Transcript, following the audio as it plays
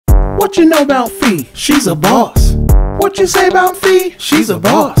What you know about Fee? She's a boss. What you say about Fee? She's a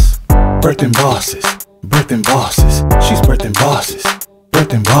boss. Birthing bosses, birthing bosses. She's birthing bosses,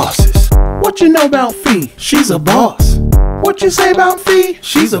 birthing bosses. What you know about Fee? She's a boss. What you say about Fee?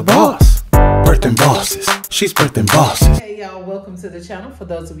 She's a boss. Birthing bosses, she's birthing bosses. Hey y'all, welcome to the channel. For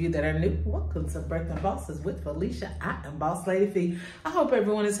those of you that are new, welcome to Birthing Bosses with Felicia. I am Boss Lady Fee. I hope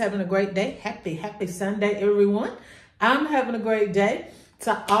everyone is having a great day. Happy Sunday, everyone. I'm having a great day.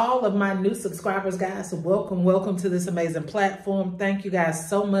 To all of my new subscribers, guys, welcome to this amazing platform. Thank you guys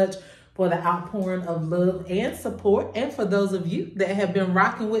so much for the outpouring of love and support. And for those of you that have been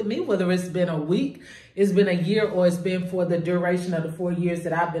rocking with me, whether it's been a week, it's been a year, or it's been for the duration of the 4 years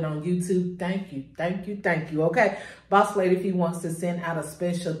that I've been on YouTube, thank you. Okay, Boss Lady Fee wants to send out a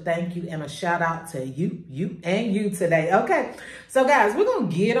special thank you and a shout out to you today. Okay, so guys, we're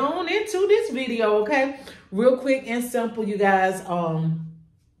gonna get on into this video. Okay, real quick and simple, you guys.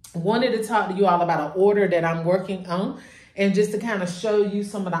 Wanted to talk to you all about an order that I'm working on, and just to kind of show you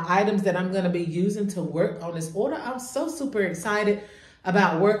some of the items that I'm going to be using to work on this order. I'm so super excited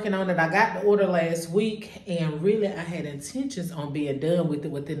about working on it. I got the order last week, and really I had intentions on being done with it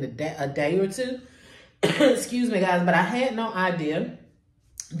within a day or two. Excuse me, guys, but I had no idea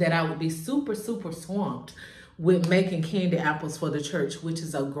that I would be super swamped with making candy apples for the church, which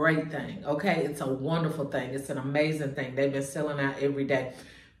is a great thing. Okay, it's a wonderful thing. It's an amazing thing. They've been selling out every day.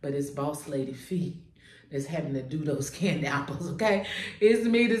 But it's Boss Lady Fee that's having to do those candy apples, okay? It's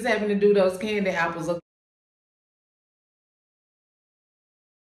me that's having to do those candy apples, okay?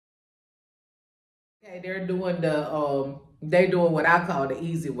 They're doing what I call the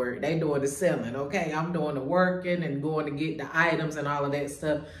easy work. They doing the selling, okay? I'm doing the working and going to get the items and all of that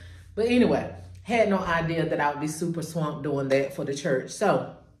stuff. But anyway, had no idea that I would be super swamped doing that for the church.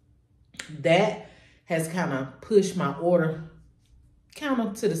 So that has kind of pushed my order kind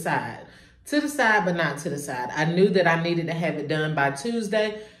of to the side, but not to the side. I knew that I needed to have it done by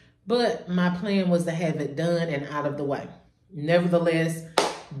Tuesday, but my plan was to have it done and out of the way. Nevertheless,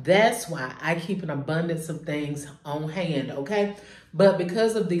 that's why I keep an abundance of things on hand, okay? But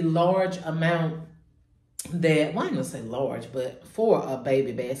because of the large amount that, well, I'm gonna say large, but for a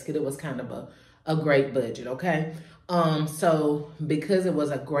baby basket, it was kind of a great budget, okay? So because it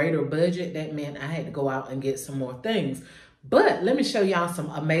was a greater budget, that meant I had to go out and get some more things. But let me show y'all some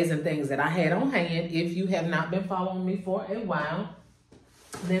amazing things that I had on hand. If you have not been following me for a while,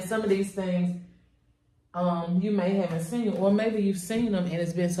 then some of these things you may haven't seen, or maybe you've seen them and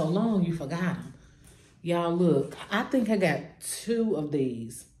it's been so long you forgot them. Y'all look, I think I got 2 of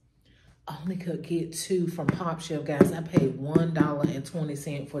these. I only could get 2 from Pop Shelf, guys. I paid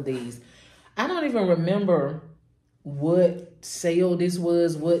 $1.20 for these. I don't even remember what sale this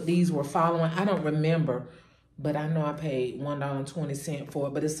was, what these were following. I don't remember. But I know I paid $1.20 for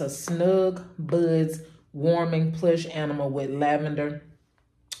it. But it's a Snug Buds warming plush animal with lavender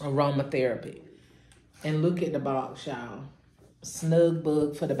aromatherapy. And look at the box, y'all. Snug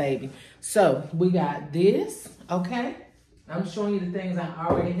Bug for the baby. So we got this, okay? I'm showing you the things I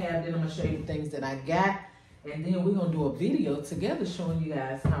already have. Then I'm going to show you the things that I got. And then we're going to do a video together showing you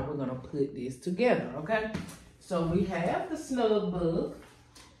guys how we're going to put this together, okay? So we have the Snug Bug.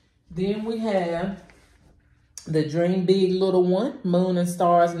 Then we have the Dream Big Little One, Moon and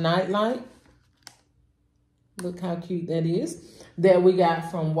Stars Nightlight. Look how cute that is. That we got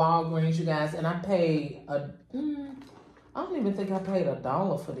from Walgreens, you guys. And I paid I don't even think I paid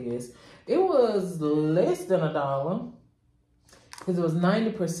 $1 for this. It was less than $1 because it was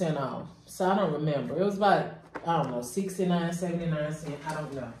 90% off. So I don't remember. It was about, I don't know, 69, 79 cents. I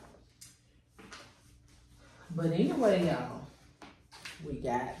don't know. But anyway, y'all, we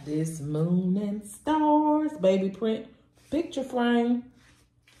got this Moon and Stars baby print picture frame.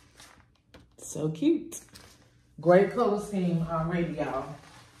 So cute. Great color scheme already, y'all.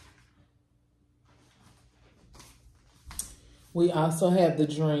 We also have the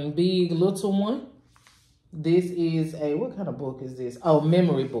Dream Big Little One. This is a, what kind of book is this? Oh,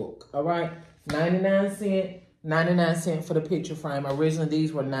 memory book. All right. 99 cents for the picture frame. Originally,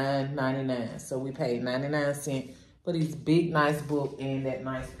 these were $9.99. So we paid 99 cents. For these big, nice book and that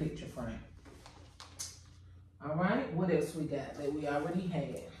nice picture frame. All right, what else we got that we already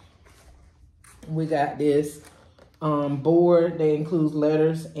had? We got this board that includes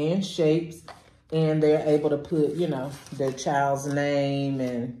letters and shapes. And they're able to put, you know, their child's name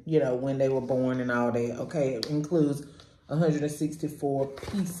and, you know, when they were born and all that. Okay, it includes 164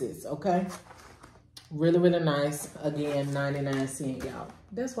 pieces, okay? Really nice. Again, 99 cents, y'all.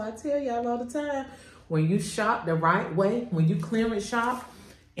 That's why I tell y'all all the time. When you shop the right way, when you clearance shop,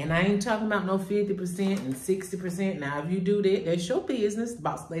 And I ain't talking about no 50% and 60%. Now, if you do that, that's your business.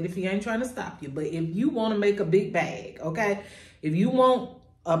 Boss lady, if he ain't trying to stop you. But if you want to make a big bag, okay? If you want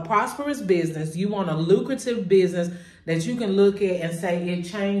a prosperous business, you want a lucrative business that you can look at and say it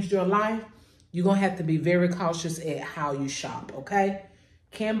changed your life, you're going to have to be very cautious at how you shop, okay?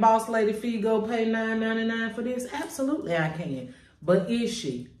 Can Boss Lady Fee go pay $9.99 for this? Absolutely, I can. But is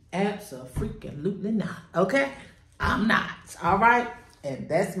she? Absolutely not, okay? I'm not, all right? And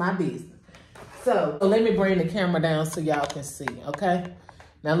that's my business. So let me bring the camera down so y'all can see, okay?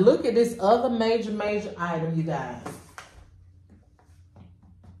 Now look at this other major item, you guys.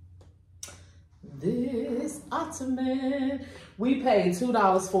 This ottoman. We paid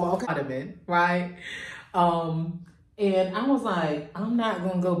 $2 for an ottoman, right? And I was like, I'm not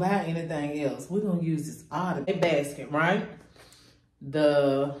gonna go buy anything else. We're gonna use this ottoman basket, right?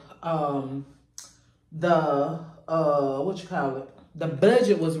 The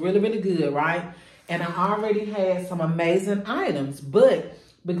budget was really good, right? And I already had some amazing items, but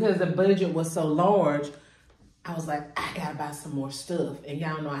because the budget was so large, I was like, I gotta buy some more stuff. And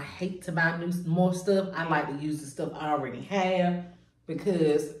y'all know I hate to buy more stuff. I like to use the stuff I already have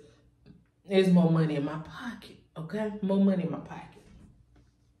because there's more money in my pocket, okay? More money in my pocket.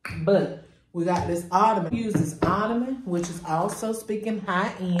 But we got this ottoman. Use this ottoman, which is also speaking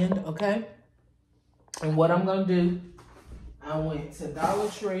high end, okay? And what I'm gonna do, I went to Dollar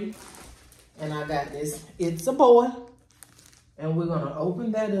Tree and I got this It's a Boy. And we're gonna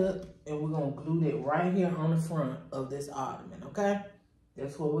open that up and we're gonna glue that right here on the front of this ottoman, okay?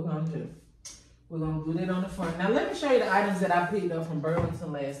 That's what we're gonna do. We're gonna glue that on the front. Now let me show you the items that I picked up from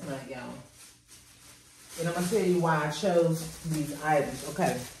Burlington last night, y'all. And I'm gonna tell you why I chose these items,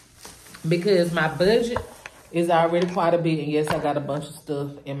 okay? Because my budget is already quite a bit, and yes, I got a bunch of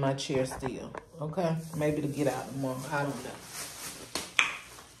stuff in my chair still, okay? Maybe to get out tomorrow, I don't know.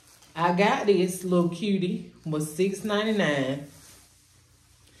 I got this little cutie, was $6.99.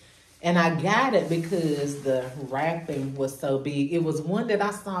 And I got it because the wrapping was so big. It was one that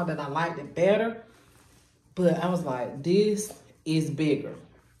I saw that I liked it better, but I was like, this is bigger.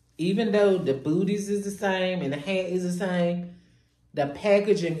 Even though the booties is the same and the hat is the same, the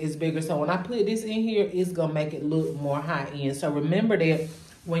packaging is bigger. So when I put this in here, it's gonna make it look more high end. So remember that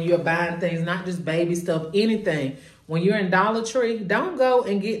when you're buying things, not just baby stuff, anything, when you're in Dollar Tree, don't go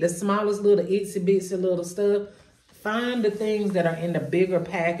and get the smallest little itsy bitsy little stuff. Find the things that are in the bigger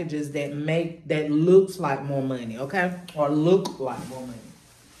packages that looks like more money, okay? Or look like more money.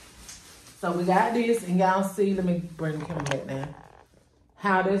 So we got this, and y'all see, let me bring the camera back down.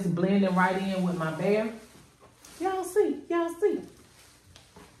 How this blending right in with my bear. Y'all see.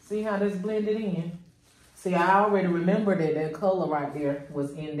 See how this blended in? See, I already remember that color right there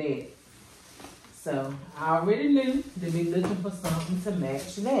was in there. So I already knew to be looking for something to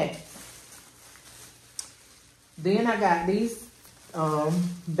match that. Then I got these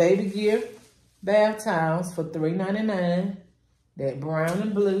Baby Gear bath towels for $3.99. That brown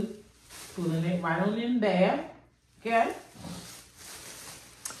and blue. Pulling it right on in there. Okay?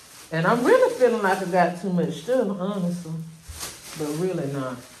 And I'm really feeling like I got too much stuff, honestly. But really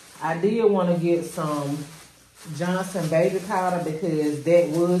not. I did want to get some Johnson baby powder because that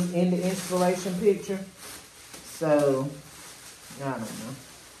was in the inspiration picture. So, I don't know.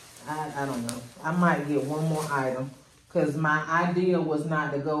 I don't know. I might get one more item because my idea was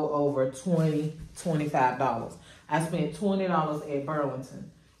not to go over $20, $25. I spent $20 at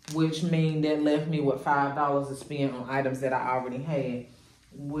Burlington, which means that left me with $5 to spend on items that I already had,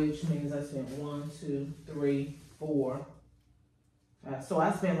 which means I spent 1, 2, 3, 4. So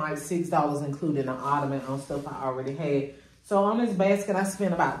I spent like $6 including the ottoman on stuff I already had. So on this basket, I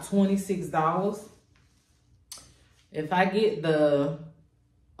spent about $26. If I get the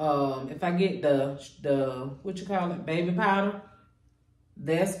what you call it, baby powder,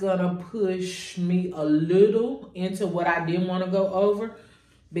 that's gonna push me a little into what I didn't want to go over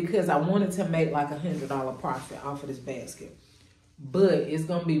because I wanted to make like $100 profit off of this basket. But it's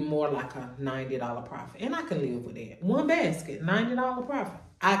gonna be more like a $90 profit. And I can live with that. One basket, $90 profit.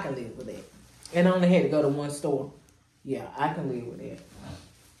 I can live with that. And I only had to go to one store. Yeah, I can live with that.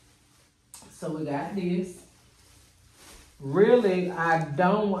 So we got this. Really,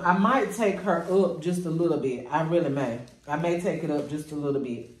 I might take her up just a little bit. I really may. I may take it up just a little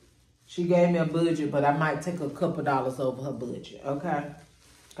bit. She gave me a budget, but I might take a couple dollars over her budget, okay?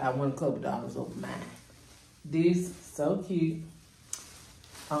 I want a couple dollars over mine. This, so cute.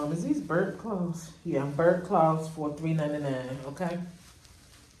 Is these bird claws? Yeah, bird claws for $3.99, okay?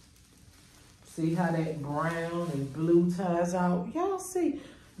 See how that brown and blue ties out? Y'all see?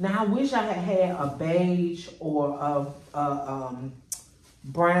 Now, I wish I had a beige or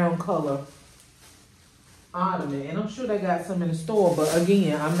brown color ottoman. And I'm sure they got some in the store, but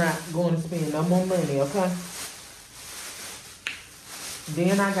again, I'm not going to spend no more money, okay?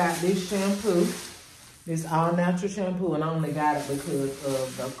 Then I got this shampoo. This all natural shampoo, and I only got it because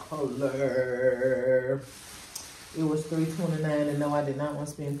of the color. It was $3.29, and no, I did not want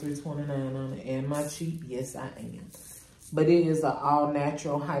to spend $3.29 on it. Am I cheap? Yes, I am. But it is an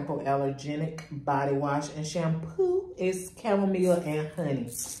all-natural hypoallergenic body wash and shampoo. It's chamomile and honey.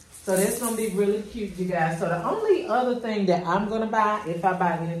 So that's going to be really cute, you guys. So the only other thing that I'm going to buy, if I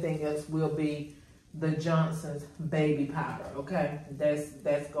buy anything else, will be the Johnson's baby powder, okay?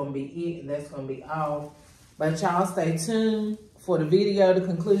 That's going to be it. That's going to be all. But y'all stay tuned for the video, the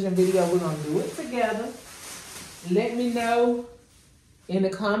conclusion video. We're going to do it together. Let me know in the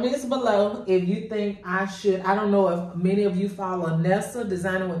comments below if you think I should. I don't know if many of you follow Nessa,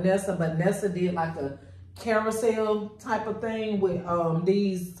 Designing with Nessa, but Nessa did like a carousel type of thing with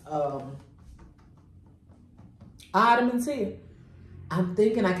these ottomans here. I'm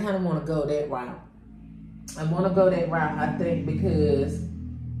thinking I kind of want to go that route. I want to go that route, I think, because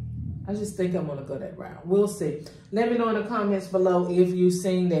I just think I want to go that route. We'll see. Let me know in the comments below if you've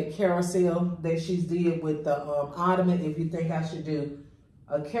seen that carousel that she did with the ottoman, if you think I should do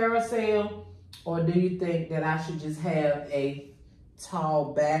a carousel, or do you think that I should just have a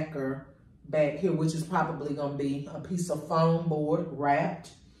tall backer back here, which is probably going to be a piece of foam board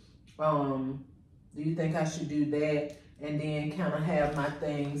wrapped. Do you think I should do that and then kind of have my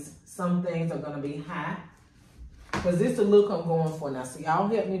things? Some things are going to be high, because this is the look I'm going for now. So y'all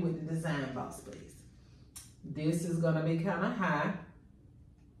help me with the design box, please. This is going to be kind of high.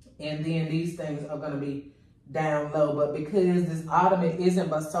 And then these things are going to be down low. But because this ottoman isn't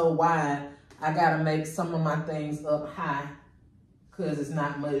but so wide, I got to make some of my things up high, because it's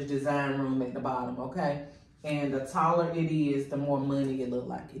not much design room at the bottom, okay? And the taller it is, the more money it look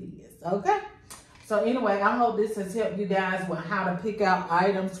like it is, okay? So anyway, I hope this has helped you guys with how to pick out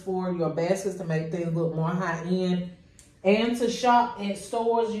items for your baskets to make things look more high-end, and to shop at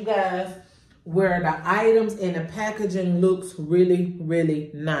stores, you guys, where the items and the packaging looks really,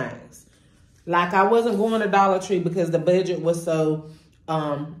 really nice. Like, I wasn't going to Dollar Tree because the budget was so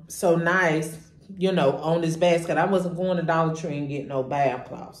nice, you know, on this basket. I wasn't going to Dollar Tree and get no bath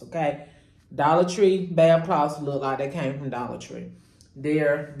cloths, okay? Dollar Tree bath cloths look like they came from Dollar Tree.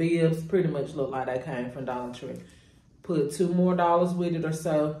 Their bibs pretty much look like they came from Dollar Tree. Put $2 more with it or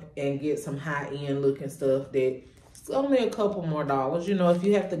so and get some high-end looking stuff that it's only a couple more dollars. You know, if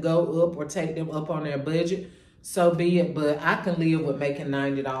you have to go up or take them up on their budget, so be it. But I can live with making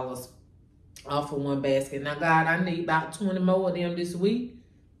 $90 off of one basket. Now, God, I need about 20 more of them this week,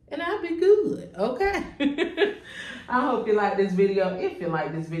 and I'll be good, okay? I hope you like this video. If you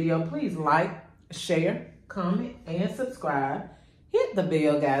like this video, please like, share, comment, and subscribe. Hit the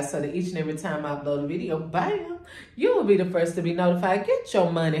bell, guys, so that each and every time I upload a video, bam, you will be the first to be notified. Get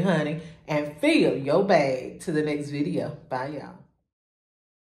your money, honey, and fill your bag. To the next video. Bye, y'all.